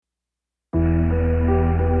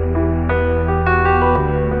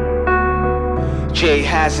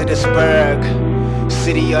Johazardousburg,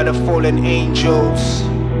 city of the fallen angels.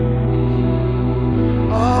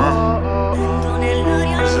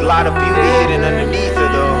 There's a lot of beauty hidden underneath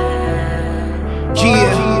it though.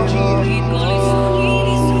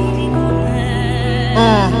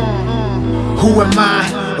 Who am I?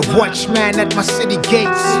 A watchman at my city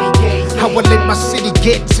gates. How I let my city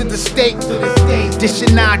get to the state.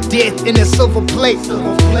 Dishing out death in a silver plate.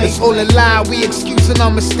 It's all a lie, we excusing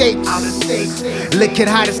our mistakes. Look at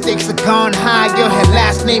how the stakes are gone higher. Her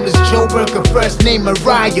last name is Johazardousburg, her first name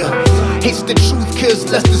Mariah. Hates the truth cause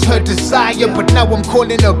lust is her desire, but now I'm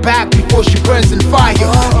calling her back before she burns in fire.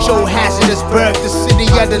 Johazardousburg, the city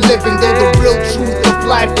of the living, though the real truth of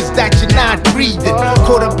life is that you're not breathing.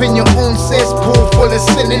 Caught up in your own cesspool full of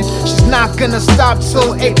sinning. She's not gonna stop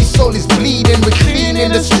till every soul is bleeding. We're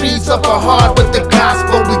cleaning the streets of our heart with the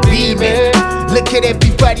gospel we beaming. Look at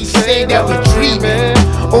everybody say that we're dreaming.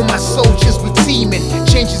 All my soldiers we teaming.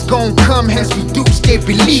 Change is gonna come, hence we do stay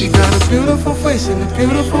believing. She got a beautiful face and a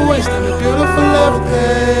beautiful waist and a beautiful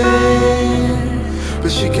everything.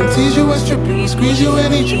 But she can tease you and strip you and squeeze you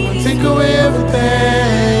and eat you and take away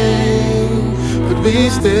everything. But we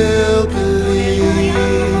still believe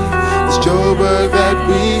it's Johazardousburg that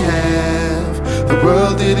we have. The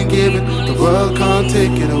world didn't give it, the world can't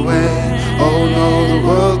take it away. Oh no, the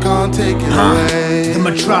world can't take it away. The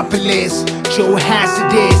metropolis,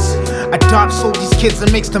 Johazardous, adopts all these kids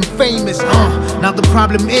and makes them famous. Now the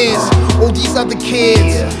problem is, all these other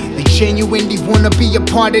kids, they genuinely wanna be a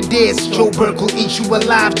part of this. Johazardousburg will eat you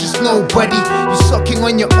alive, just know, buddy, you're sucking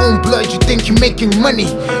on your own blood, you think you're making money.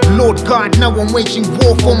 Lord God, now I'm waging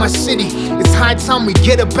war for my city. It's high time we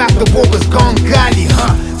get it back, the war was gone godly,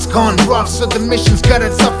 It's gone rough, so the mission's gotta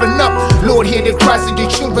toughen up. Lord, hear the cries of your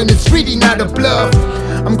children, it's really not a bluff.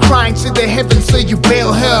 I'm crying to the heavens so you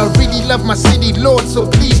bail her. I really love my city, Lord, so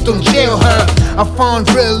please don't jail her. I found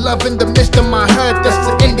real love in the midst of my hurt. That's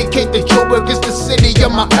to indicate that Johazardousburg is the city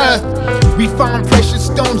of my earth. We found precious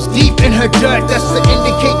stones deep in her dirt. That's to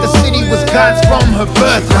indicate the city was God's from her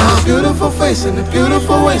birth. A beautiful face and a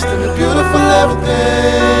beautiful waist and a beautiful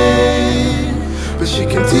everything. But she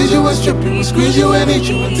can tease you and strip you and squeeze you and eat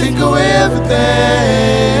you and take away everything.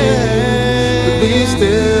 But we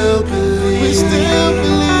still believe it's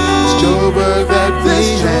Johazardousburg that we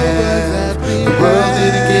have.